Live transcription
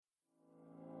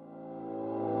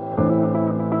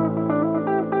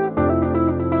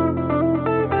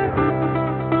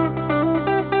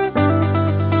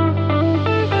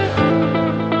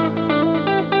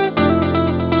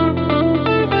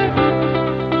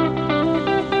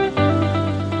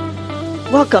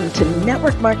Welcome to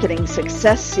Network Marketing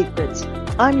Success Secrets.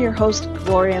 I'm your host,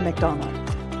 Gloria McDonald.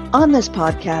 On this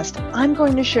podcast, I'm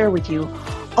going to share with you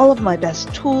all of my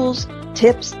best tools,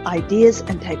 tips, ideas,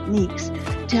 and techniques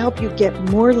to help you get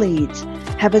more leads,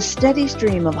 have a steady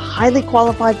stream of highly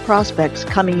qualified prospects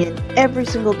coming in every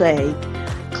single day,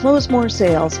 close more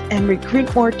sales, and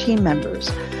recruit more team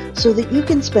members so that you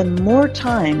can spend more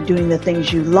time doing the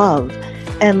things you love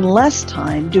and less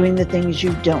time doing the things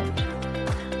you don't.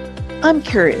 I'm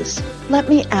curious, let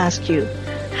me ask you,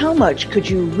 how much could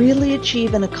you really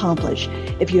achieve and accomplish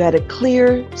if you had a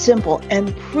clear, simple,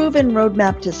 and proven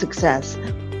roadmap to success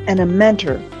and a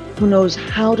mentor who knows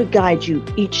how to guide you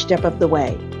each step of the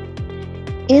way?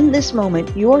 In this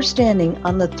moment, you're standing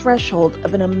on the threshold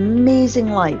of an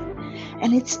amazing life,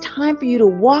 and it's time for you to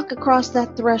walk across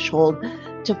that threshold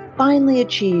to finally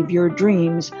achieve your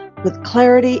dreams with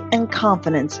clarity and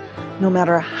confidence, no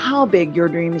matter how big your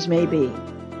dreams may be.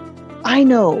 I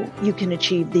know you can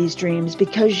achieve these dreams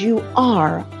because you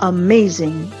are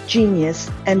amazing, genius,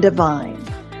 and divine.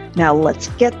 Now let's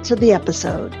get to the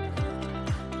episode.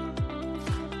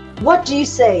 What do you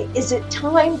say? Is it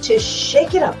time to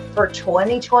shake it up for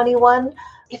 2021?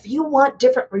 If you want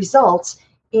different results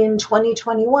in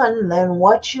 2021 than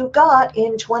what you got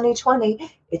in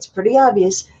 2020, it's pretty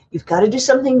obvious. You've got to do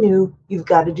something new. You've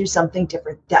got to do something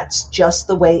different. That's just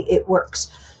the way it works.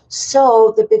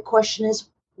 So the big question is,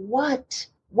 what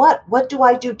do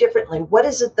I do differently? What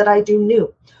is it that I do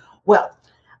new? Well,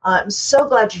 I'm so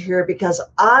glad you're here because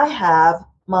I have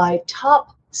my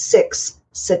top 6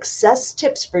 success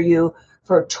tips for you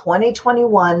for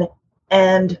 2021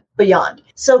 and beyond.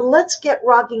 So let's get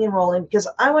rocking and rolling because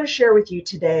I want to share with you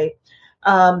today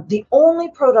the only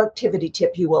productivity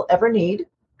tip you will ever need.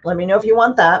 Let me know if you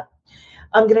want that.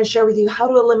 I'm going to share with you how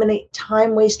to eliminate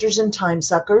time wasters and time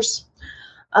suckers.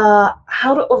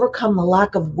 How to overcome the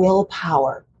lack of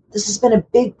willpower. This has been a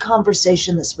big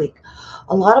conversation this week.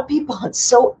 A lot of people, it's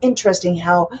so interesting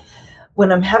how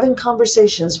when I'm having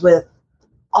conversations with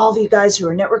all of you guys who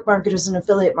are network marketers and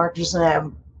affiliate marketers, and I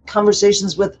have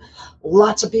conversations with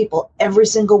lots of people every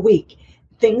single week,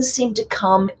 things seem to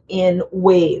come in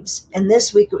waves. And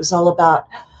this week it was all about,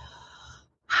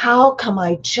 how come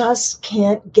I just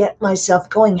can't get myself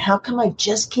going? How come I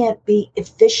just can't be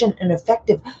efficient and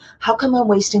effective? How come I'm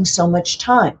wasting so much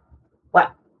time?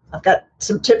 Well, I've got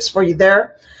some tips for you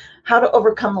there. How to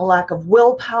overcome the lack of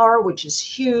willpower, which is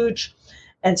huge,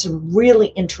 and some really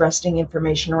interesting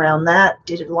information around that.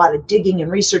 Did a lot of digging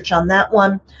and research on that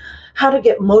one. How to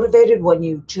get motivated when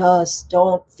you just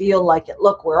don't feel like it.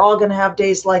 Look, we're all going to have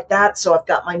days like that, so I've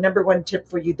got my number 1 tip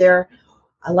for you there.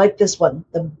 I like this one.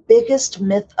 The biggest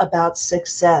myth about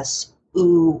success.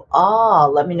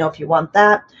 Let me know if you want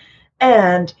that.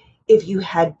 And if you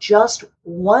had just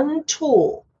one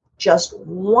tool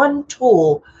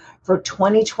for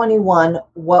 2021,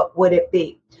 what would it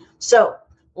be? So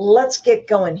let's get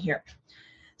going here.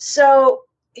 So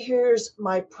here's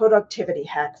my productivity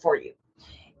hack for you.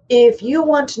 If you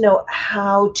want to know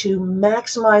how to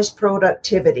maximize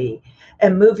productivity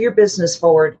and move your business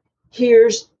forward,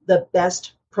 here's the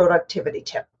best productivity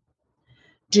tip.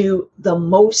 Do the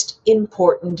most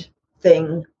important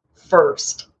thing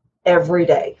first every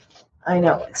day. I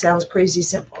know it sounds crazy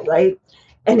simple, right?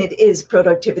 And it is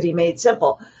productivity made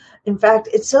simple. In fact,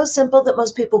 it's so simple that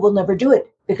most people will never do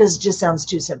it because it just sounds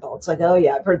too simple. It's like, oh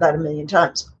yeah, I've heard that a million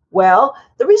times. Well,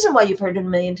 the reason why you've heard it a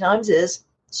million times is,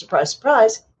 surprise,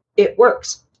 surprise, it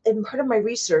works. In part of my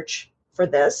research for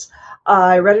this,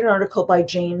 I read an article by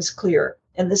James Clear.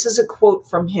 And this is a quote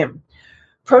from him.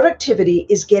 Productivity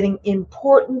is getting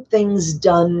important things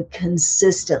done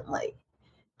consistently.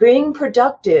 Being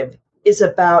productive is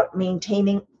about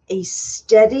maintaining a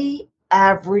steady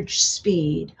average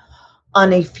speed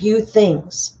on a few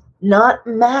things, not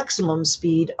maximum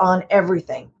speed on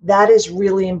everything. That is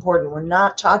really important. We're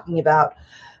not talking about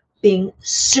being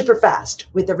super fast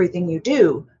with everything you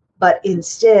do, but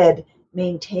instead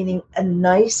maintaining a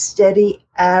nice steady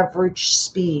average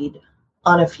speed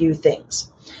on a few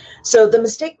things. So the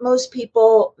mistake most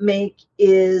people make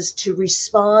is to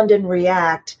respond and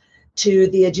react to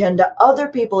the agenda other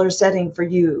people are setting for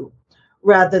you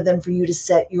rather than for you to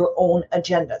set your own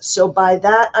agenda. So by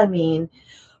that, I mean,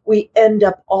 we end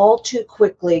up all too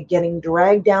quickly getting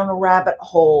dragged down a rabbit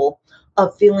hole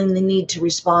of feeling the need to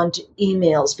respond to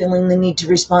emails, feeling the need to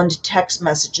respond to text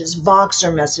messages,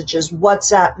 Voxer messages,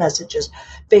 WhatsApp messages,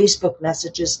 Facebook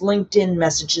messages, LinkedIn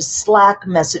messages, Slack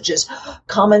messages,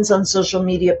 comments on social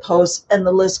media posts, and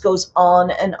the list goes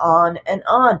on and on and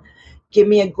on. Give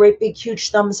me a great big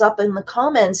huge thumbs up in the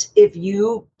comments if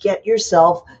you get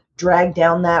yourself drag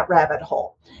down that rabbit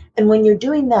hole. And when you're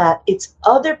doing that, it's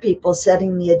other people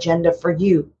setting the agenda for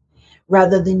you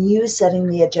rather than you setting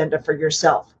the agenda for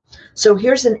yourself. So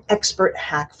here's an expert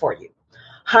hack for you.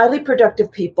 Highly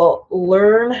productive people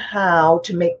learn how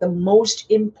to make the most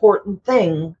important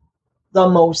thing the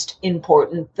most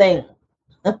important thing.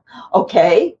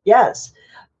 Okay, yes.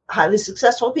 Highly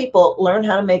successful people learn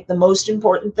how to make the most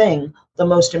important thing the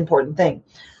most important thing.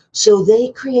 So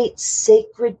they create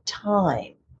sacred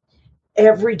time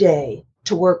every day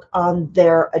to work on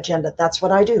their agenda. That's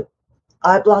what I do.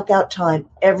 I block out time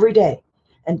every day,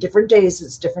 and different days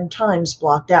it's different times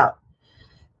blocked out.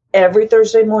 Every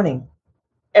Thursday morning,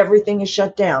 everything is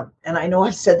shut down. And I know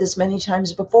I've said this many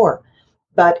times before,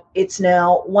 but it's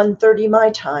now 1:30 my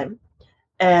time,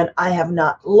 and I have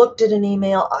not looked at an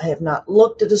email. I have not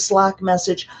looked at a Slack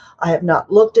message. I have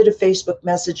not looked at a Facebook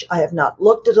message. I have not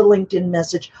looked at a LinkedIn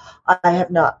message. I have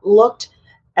not looked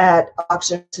at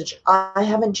Oxford message. I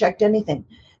haven't checked anything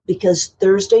because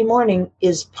Thursday morning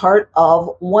is part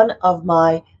of one of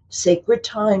my sacred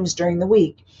times during the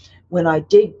week when I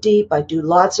dig deep, I do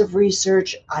lots of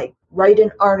research, I write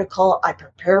an article, I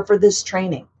prepare for this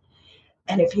training.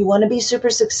 And if you want to be super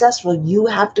successful, you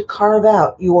have to carve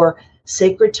out your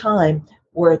sacred time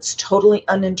where it's totally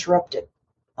uninterrupted.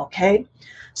 Okay?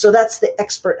 So that's the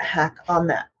expert hack on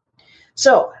that.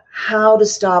 So how to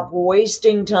stop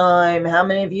wasting time. How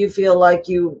many of you feel like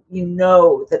you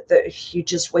know that you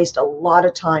just waste a lot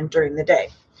of time during the day?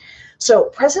 So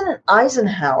President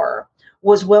Eisenhower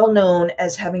was well known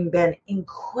as having been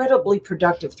incredibly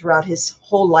productive throughout his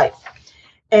whole life.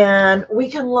 And we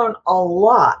can learn a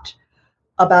lot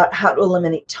about how to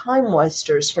eliminate time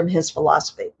wasters from his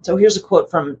philosophy. So here's a quote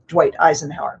from Dwight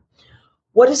Eisenhower.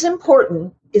 What is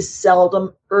important is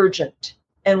seldom urgent,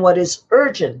 and what is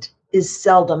urgent is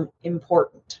seldom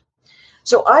important.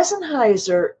 So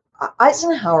Eisenhower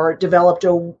developed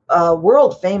a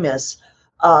world-famous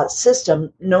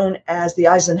system known as the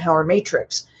Eisenhower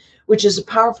Matrix, which is a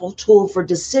powerful tool for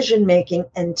decision-making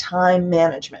and time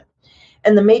management.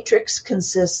 And the matrix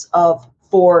consists of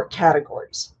 4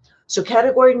 categories. So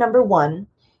category number 1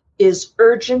 is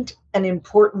urgent and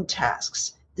important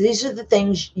tasks. These are the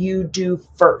things you do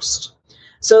first.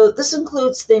 So this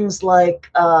includes things like,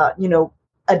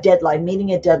 a deadline,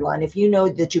 meeting a deadline. If you know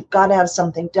that you've got to have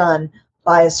something done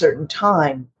by a certain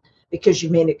time because you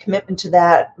made a commitment to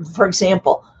that. For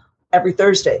example, every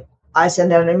Thursday, I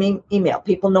send out an email.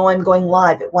 People know I'm going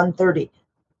live at 1:30.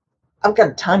 I've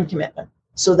got a time commitment.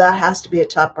 So that has to be a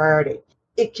top priority.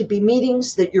 It could be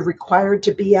meetings that you're required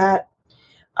to be at,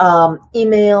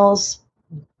 emails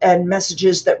and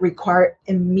messages that require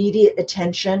immediate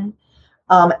attention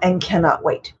and cannot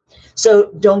wait.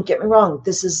 So don't get me wrong.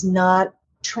 This is not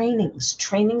trainings.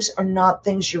 Trainings are not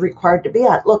things you're required to be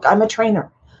at. Look, I'm a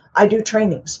trainer. I do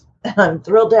trainings, and I'm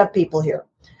thrilled to have people here.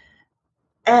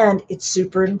 And it's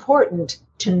super important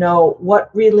to know what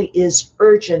really is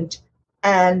urgent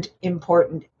and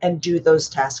important and do those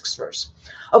tasks first.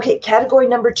 Okay, category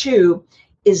number 2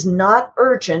 is not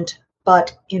urgent,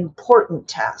 but important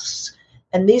tasks.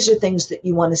 And these are things that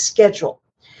you want to schedule.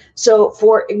 So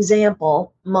for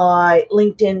example, my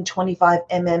LinkedIn 25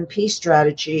 MMP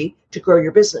strategy to grow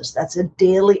your business. That's a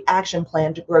daily action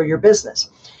plan to grow your business.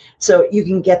 So you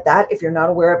can get that if you're not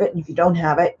aware of it. And if you don't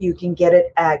have it, you can get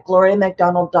it at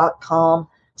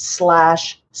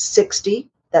gloriamcdonald.com/60.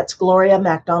 That's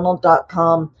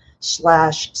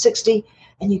gloriamcdonald.com/60.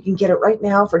 And you can get it right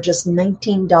now for just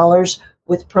 $19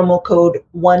 with promo code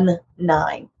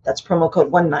 19. That's promo code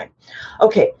 19.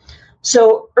 Okay,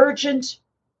 so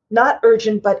not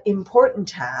urgent, but important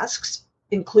tasks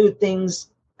include things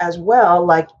as well,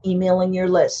 like emailing your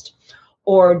list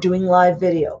or doing live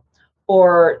video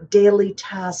or daily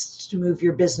tasks to move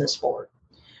your business forward.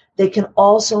 They can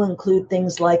also include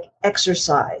things like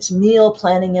exercise, meal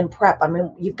planning and prep. I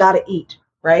mean, you've got to eat,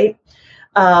 right?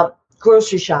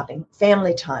 Grocery shopping,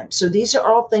 family time. So these are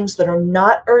all things that are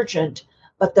not urgent,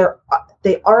 but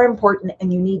they are important,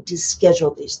 and you need to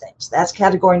schedule these things. That's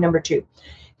category number 2.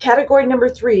 Category number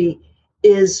 3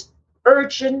 is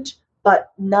urgent,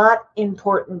 but not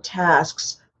important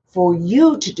tasks for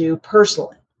you to do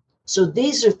personally. So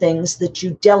these are things that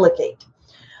you delegate.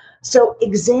 So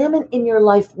examine in your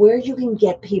life where you can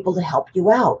get people to help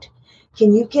you out.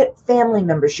 Can you get family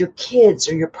members, your kids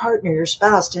or your partner, your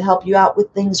spouse to help you out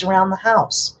with things around the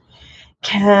house?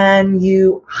 Can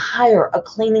you hire a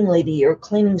cleaning lady or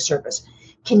cleaning service?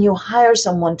 Can you hire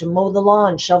someone to mow the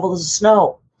lawn, shovel the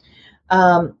snow?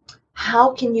 Can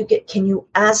you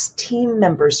ask team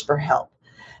members for help?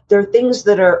 There are things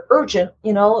that are urgent.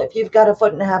 If you've got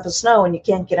 1.5 feet of snow and you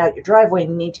can't get out your driveway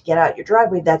and you need to get out your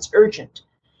driveway, that's urgent.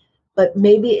 but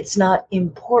maybe it's not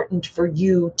important for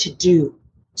you to do.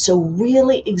 So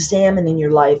really examine in your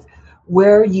life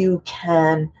where you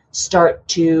can start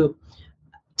to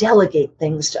delegate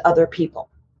things to other people,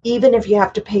 even if you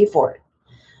have to pay for it.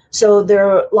 So there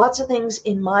are lots of things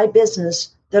in my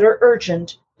business that are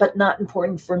urgent, but not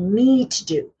important for me to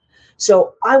do.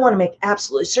 So I want to make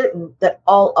absolutely certain that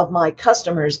all of my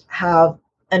customers have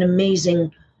an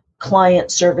amazing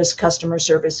client service, customer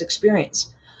service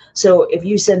experience. So if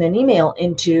you send an email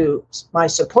into my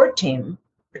support team,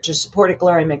 which is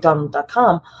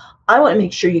support@gloriamcdonald.com, I want to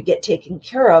make sure you get taken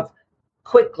care of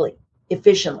quickly,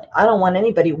 efficiently. I don't want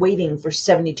anybody waiting for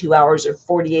 72 hours or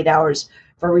 48 hours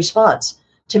for a response.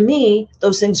 To me,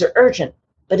 those things are urgent,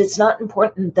 but it's not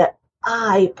important that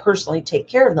I personally take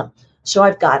care of them. So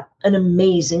I've got an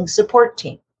amazing support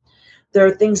team. There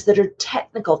are things that are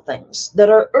technical things that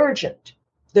are urgent.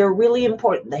 They're really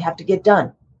important. They have to get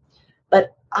done.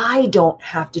 But I don't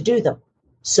have to do them.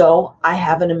 So I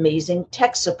have an amazing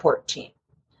tech support team.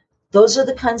 Those are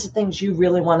the kinds of things you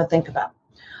really want to think about.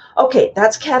 Okay,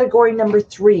 that's category number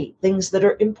 3, things that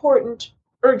are important,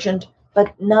 urgent,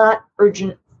 but not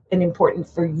urgent and important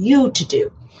for you to do.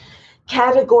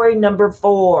 Category number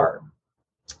 4,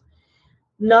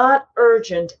 not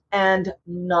urgent and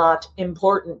not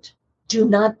important. Do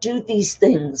not do these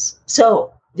things.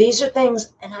 So these are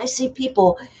things, and I see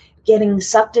people getting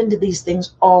sucked into these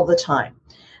things all the time.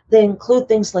 They include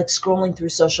things like scrolling through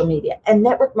social media, and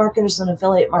network marketers and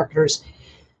affiliate marketers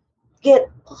get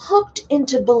hooked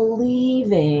into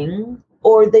believing,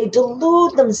 or they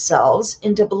delude themselves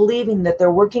into believing that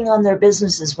they're working on their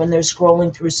businesses when they're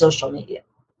scrolling through social media.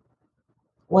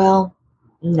 Well,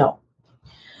 no.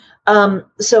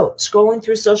 So scrolling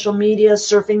through social media,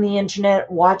 surfing the internet,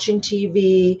 watching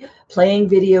TV, playing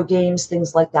video games,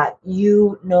 things like that.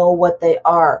 You know what they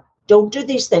are. Don't do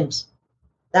these things.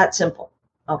 That simple.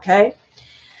 Okay?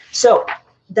 So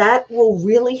that will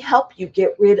really help you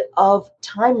get rid of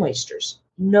time wasters.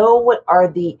 Know what are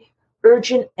the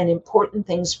urgent and important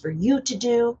things for you to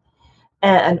do,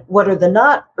 and what are the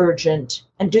not urgent,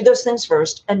 and do those things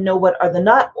first, and know what are the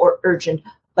not or urgent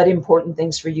but important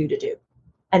things for you to do,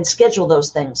 and schedule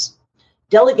those things.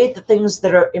 Delegate the things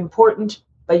that are important,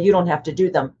 but you don't have to do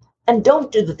them, and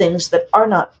don't do the things that are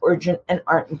not urgent and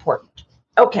aren't important.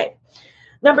 Okay,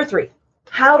 number 3,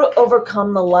 how to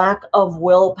overcome the lack of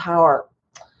willpower.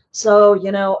 So,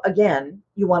 again,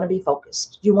 you want to be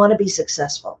focused. You want to be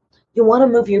successful. You want to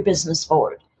move your business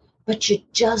forward, but you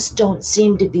just don't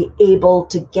seem to be able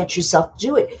to get yourself to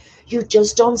do it. You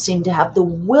just don't seem to have the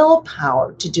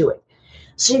willpower to do it.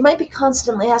 So you might be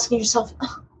constantly asking yourself,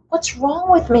 what's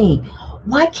wrong with me?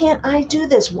 Why can't I do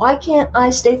this? Why can't I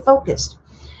stay focused?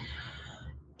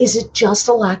 Is it just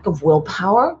a lack of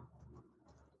willpower?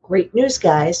 Great news,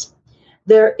 guys.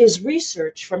 There is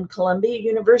research from Columbia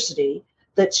University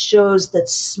that shows that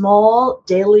small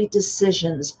daily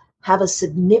decisions have a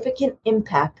significant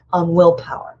impact on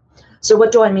willpower. So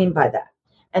what do I mean by that?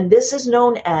 And this is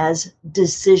known as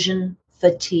decision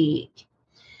fatigue.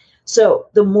 So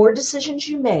the more decisions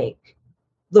you make,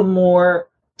 the more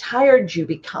tired you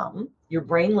become. Your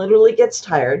brain literally gets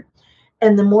tired,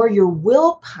 and the more your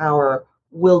willpower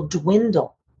will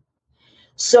dwindle.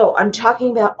 So I'm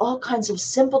talking about all kinds of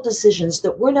simple decisions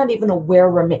that we're not even aware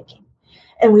we're making.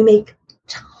 And we make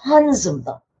tons of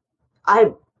them.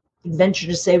 I venture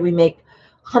to say we make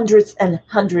hundreds and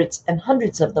hundreds and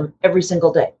hundreds of them every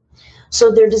single day.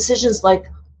 So they're decisions like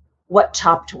what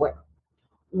top to wear,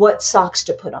 what socks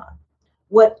to put on,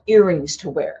 what earrings to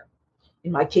wear,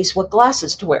 in my case, what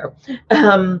glasses to wear,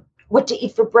 what to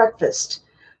eat for breakfast,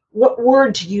 what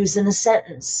word to use in a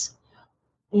sentence.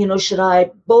 Should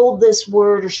I bold this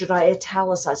word or should I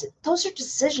italicize it? Those are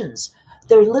decisions.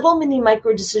 They're little mini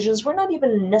micro decisions. We're not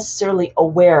even necessarily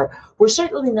aware. We're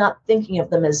certainly not thinking of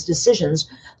them as decisions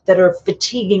that are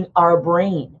fatiguing our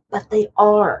brain, but they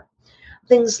are.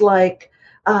 Things like,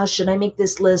 should I make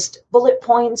this list bullet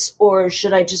points or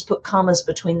should I just put commas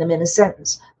between them in a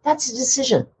sentence? That's a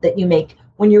decision that you make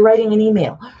when you're writing an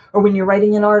email or when you're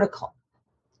writing an article.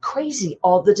 Crazy,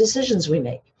 all the decisions we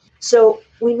make. So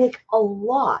we make a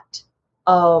lot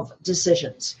of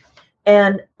decisions.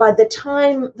 And by the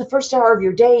time the first hour of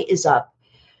your day is up,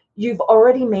 you've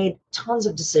already made tons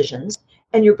of decisions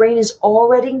and your brain is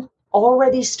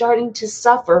already starting to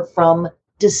suffer from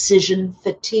decision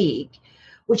fatigue,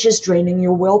 which is draining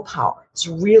your willpower. It's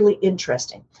really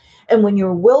interesting. And when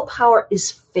your willpower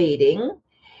is fading,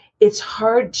 it's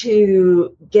hard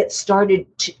to get started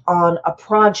on a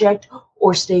project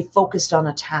or stay focused on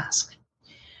a task,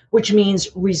 which means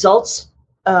that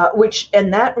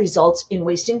results in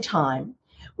wasting time,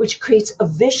 which creates a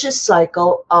vicious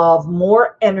cycle of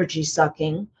more energy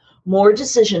sucking, more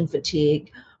decision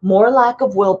fatigue, more lack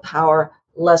of willpower,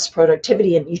 less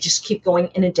productivity, and you just keep going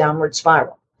in a downward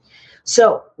spiral.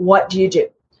 So what do you do?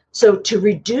 So to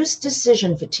reduce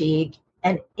decision fatigue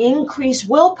and increase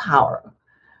willpower,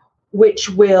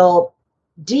 which will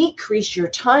decrease your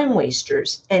time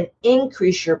wasters and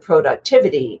increase your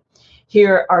productivity,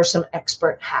 here are some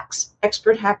expert hacks.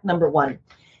 Expert hack number 1,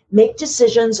 make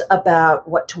decisions about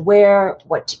what to wear,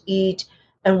 what to eat,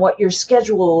 and what your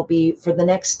schedule will be for the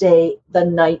next day, the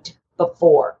night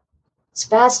before. It's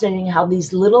fascinating how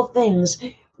these little things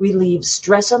relieve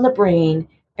stress on the brain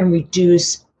and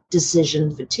reduce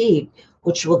decision fatigue,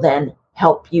 which will then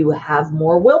help you have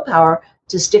more willpower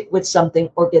to stick with something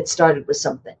or get started with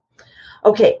something.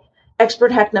 Okay,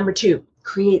 expert hack number 2,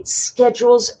 create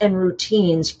schedules and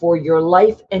routines for your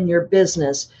life and your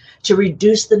business to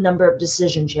reduce the number of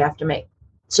decisions you have to make.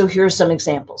 So here are some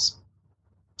examples.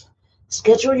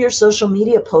 Schedule your social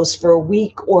media posts for a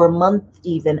week or a month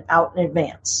even out in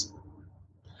advance.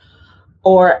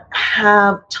 Or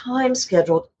have time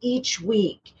scheduled each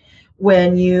week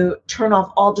when you turn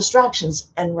off all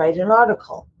distractions and write an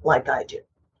article like I do.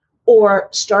 Or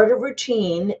start a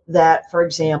routine that, for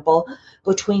example,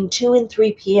 between 2 and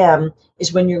 3 p.m.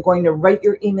 is when you're going to write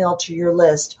your email to your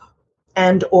list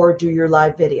and or do your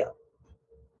live video.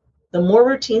 The more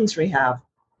routines we have,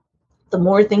 the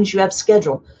more things you have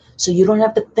scheduled, so you don't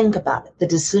have to think about it. The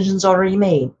decision's already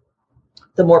made,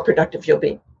 the more productive you'll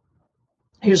be.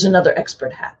 Here's another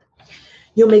expert hack.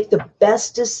 You'll make the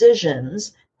best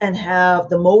decisions and have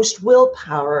the most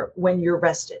willpower when you're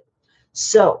rested.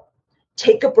 So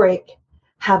take a break,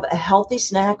 have a healthy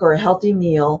snack or a healthy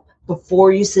meal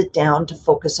before you sit down to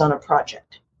focus on a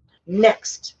project.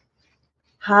 Next,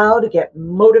 how to get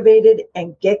motivated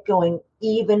and get going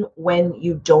even when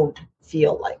you don't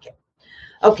feel like it.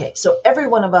 Okay, so every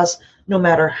one of us, no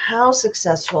matter how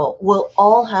successful, will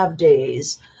all have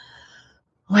days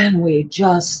when we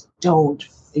just don't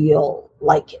feel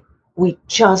like it. We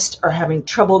just are having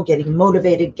trouble getting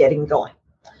motivated, getting going.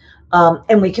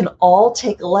 And we can all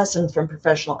take a lesson from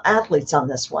professional athletes on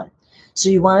this one. So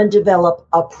you want to develop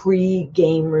a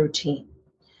pre-game routine.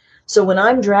 So when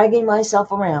I'm dragging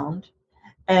myself around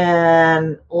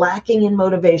and lacking in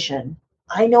motivation,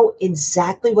 I know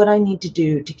exactly what I need to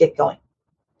do to get going.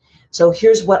 So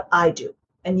here's what I do.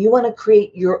 And you want to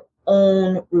create your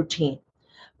own routine.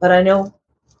 But I know,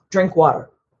 drink water.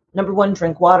 Number 1,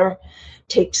 drink water.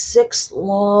 Take 6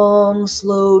 long,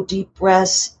 slow, deep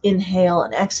breaths, inhale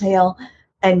and exhale,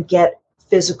 and get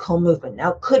physical movement.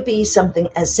 Now, it could be something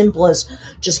as simple as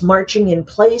just marching in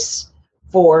place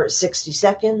for 60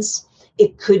 seconds.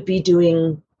 It could be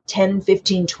doing 10,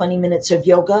 15, 20 minutes of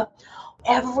yoga.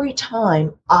 Every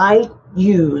time I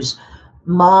use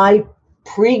my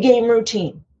pre-game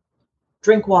routine,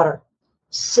 drink water,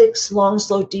 6 long,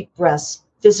 slow, deep breaths,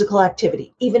 physical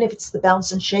activity, even if it's the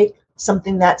bounce and shake,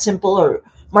 something that simple, or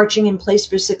marching in place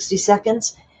for 60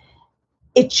 seconds,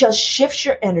 it just shifts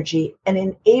your energy and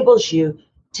enables you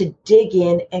to dig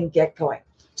in and get going.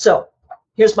 So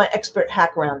here's my expert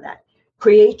hack around that.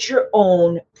 Create your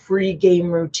own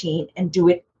pre-game routine and do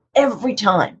it every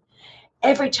time.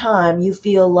 Every time you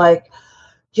feel like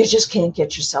you just can't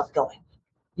get yourself going.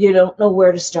 You don't know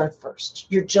where to start first.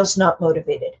 You're just not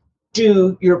motivated.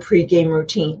 Do your pre-game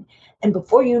routine. And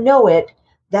before you know it,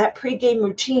 that pre-game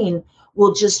routine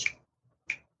will just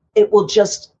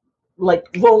like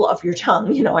roll off your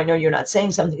tongue. You know, I know you're not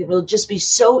saying something. It will just be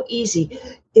so easy.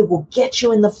 It will get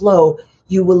you in the flow.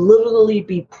 You will literally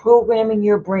be programming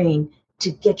your brain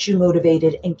to get you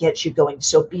motivated and get you going.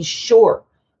 So be sure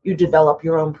you develop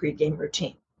your own pre-game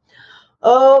routine.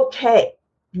 Okay,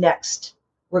 next,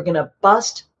 we're going to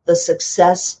bust the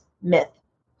success myth.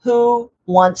 Who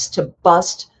wants to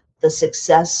bust the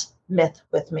success myth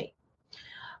with me?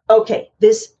 Okay,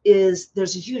 there's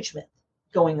a huge myth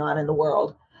going on in the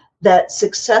world that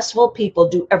successful people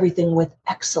do everything with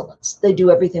excellence. They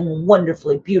do everything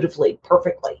wonderfully, beautifully,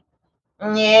 perfectly.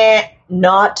 Nah,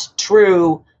 not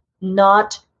true.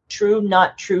 Not true,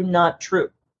 not true, not true.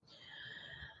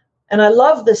 And I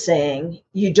love the saying,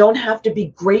 you don't have to be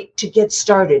great to get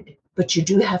started, but you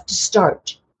do have to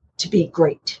start to be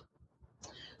great.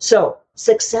 So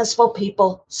successful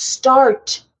people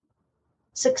start.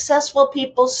 Successful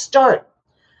people start.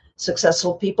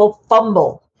 Successful people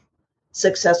fumble.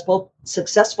 Successful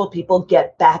people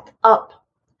get back up.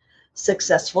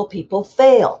 Successful people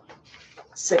fail.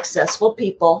 Successful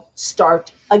people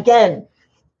start again.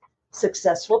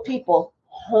 Successful people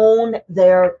hone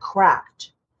their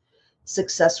craft.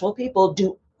 Successful people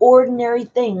do ordinary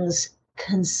things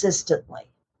consistently.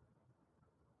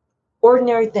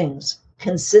 Ordinary things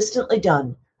consistently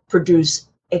done produce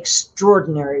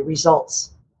extraordinary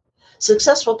results.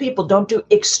 Successful people don't do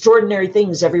extraordinary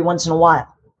things every once in a while.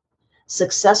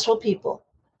 Successful people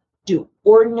do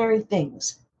ordinary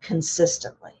things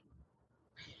consistently.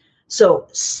 So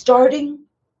starting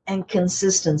and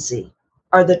consistency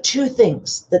are the two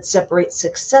things that separate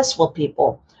successful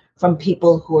people from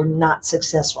people who are not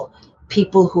successful,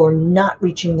 people who are not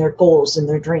reaching their goals and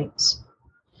their dreams.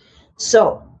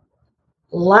 So,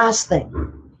 last thing,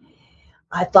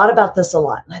 I thought about this a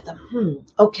lot, and I thought,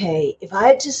 okay, if I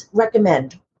had to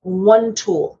recommend one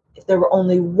tool, if there were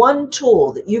only one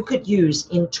tool that you could use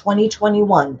in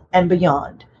 2021 and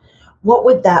beyond, what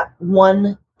would that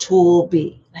one tool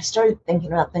be? And I started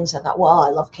thinking about things. I thought, well, I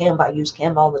love Canva. I use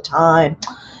Canva all the time.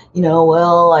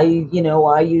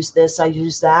 I use this, I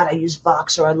use that. I use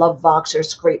Voxer. I love Voxer.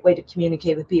 It's a great way to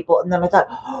communicate with people. And then I thought,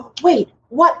 oh, wait,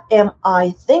 what am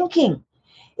I thinking?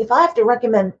 If I have to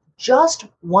recommend just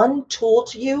one tool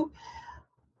to you,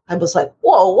 I was like,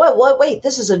 whoa, wait,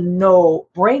 this is a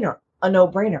no-brainer.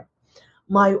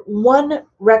 My one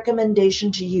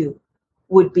recommendation to you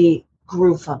would be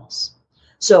GrooveFunnels.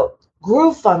 So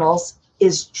GrooveFunnels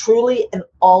is truly an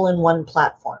all-in-one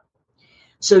platform.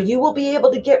 So you will be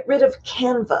able to get rid of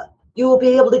Canva. You will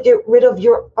be able to get rid of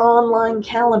your online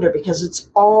calendar because it's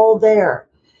all there.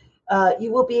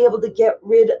 You will be able to get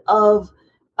rid of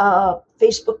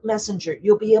Facebook Messenger.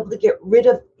 You'll be able to get rid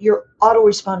of your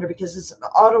autoresponder because it's an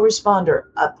autoresponder,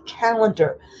 a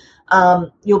calendar.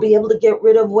 You'll be able to get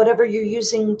rid of whatever you're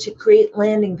using to create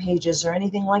landing pages or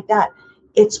anything like that.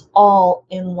 It's all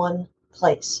in one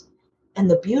place. And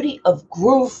the beauty of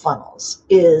GrooveFunnels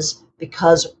is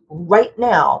because right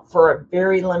now, for a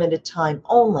very limited time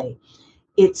only,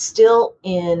 it's still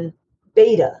in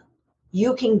beta.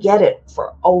 You can get it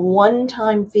for a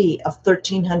one-time fee of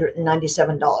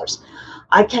 $1,397.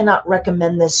 I cannot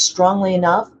recommend this strongly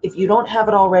enough. If you don't have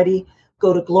it already,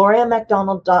 go to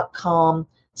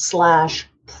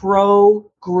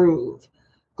gloriamcdonald.com/progroove.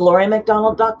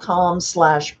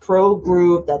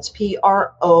 gloriamcdonald.com/progroove. That's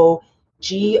PROGROOVE.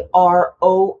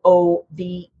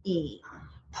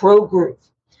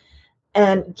 ProGroove.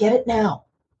 And get it now.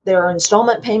 There are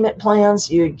installment payment plans.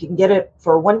 You can get it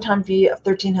for a one-time fee of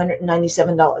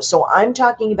 $1,397. So I'm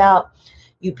talking about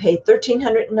you pay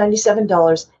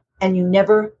 $1,397 and you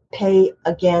never pay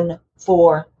again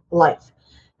for life.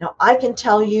 Now, I can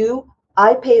tell you,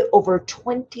 I pay over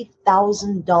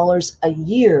 $20,000 a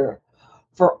year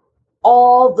for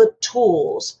all the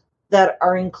tools that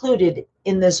are included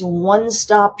in this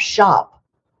one-stop shop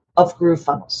of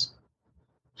GrooveFunnels.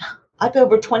 I pay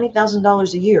over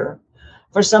 $20,000 a year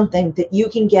for something that you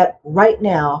can get right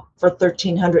now for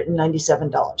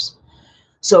 $1,397.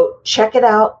 So check it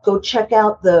out. Go check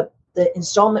out the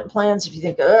installment plans. If you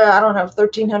think, I don't have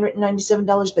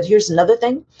 $1,397, but here's another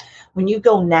thing. When you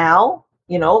go now,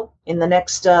 in the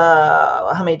next,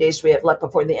 how many days do we have left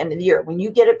before the end of the year? When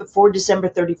you get it before December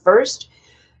 31st,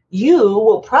 you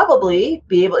will probably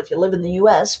be able, if you live in the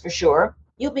US for sure,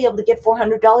 you'll be able to get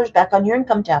 $400 back on your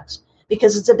income tax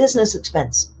because it's a business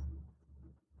expense.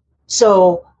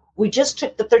 So we just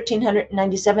took the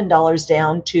 $1,397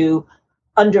 down to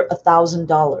under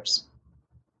 $1,000.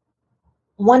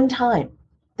 One time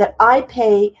that I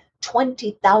pay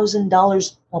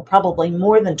 $20,000, well, probably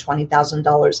more than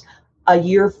 $20,000 a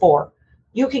year for,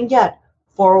 you can get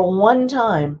for one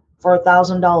time for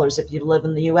 $1,000 if you live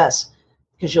in the US,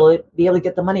 because you'll be able to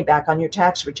get the money back on your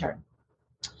tax return.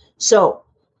 So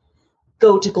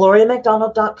go to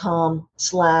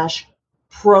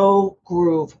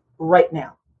gloriamcdonald.com/progroove right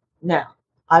now. Now,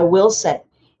 I will say,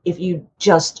 if you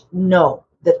just know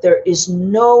that there is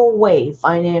no way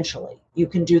financially you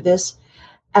can do this,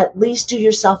 at least do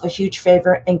yourself a huge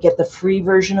favor and get the free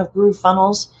version of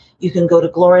GrooveFunnels. You can go to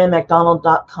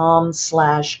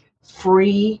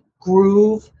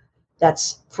gloriamcdonald.com/freegroove.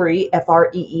 That's free,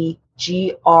 FREEGROOVE,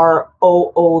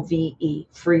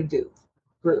 free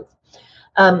groove.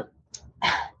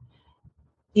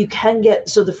 You can get,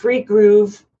 so the free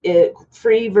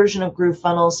free version of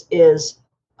GrooveFunnels is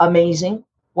amazing.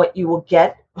 What you will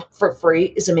get for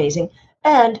free is amazing.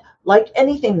 And like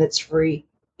anything that's free,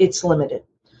 it's limited.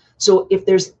 So if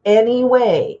there's any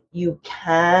way you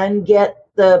can get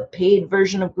the paid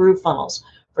version of GrooveFunnels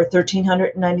for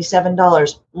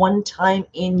 $1,397 one time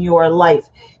in your life,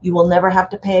 you will never have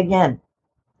to pay again.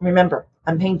 Remember,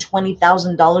 I'm paying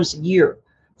 $20,000 a year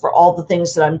for all the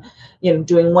things that I'm,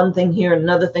 doing one thing here,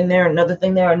 another thing there, another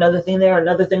thing there, another thing there,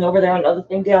 another thing over there, another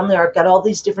thing down there. I've got all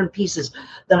these different pieces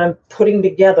that I'm putting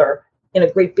together in a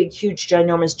great big, huge,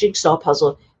 ginormous jigsaw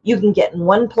puzzle. You can get in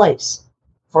one place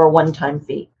for a one-time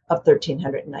fee of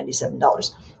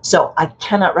 $1,397. So I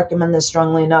cannot recommend this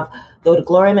strongly enough. Go to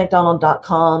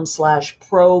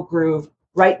gloriamcdonald.com/ProGroove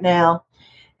right now.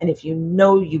 And if you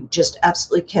know you just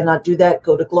absolutely cannot do that,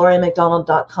 go to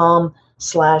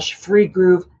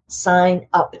gloriamcdonald.com/freegroove. Sign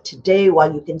up today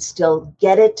while you can still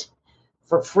get it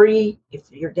for free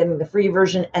if you're getting the free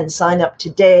version, and sign up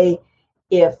today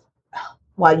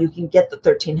while you can get the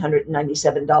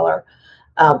 $1,397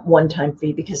 one-time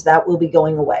fee, because that will be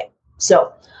going away.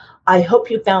 So I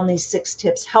hope you found these 6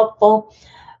 tips helpful.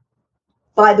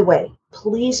 By the way,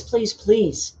 please, please,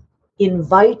 please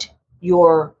invite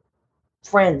your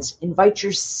friends, invite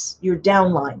your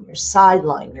downline, your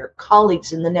sideline, your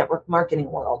colleagues in the network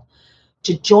marketing world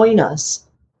to join us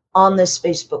on this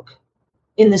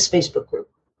in this Facebook group.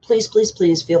 Please, please,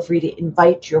 please feel free to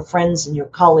invite your friends and your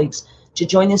colleagues to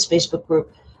join this Facebook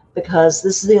group, because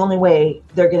this is the only way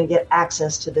they're going to get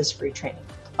access to this free training.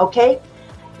 Okay?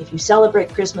 If you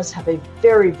celebrate Christmas, have a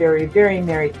very, very, very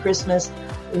Merry Christmas,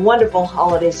 wonderful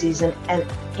holiday season, and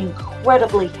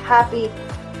incredibly happy,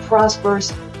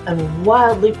 prosperous, and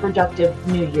wildly productive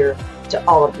New Year to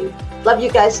all of you. Love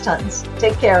you guys tons.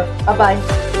 Take care.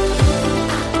 Bye-bye.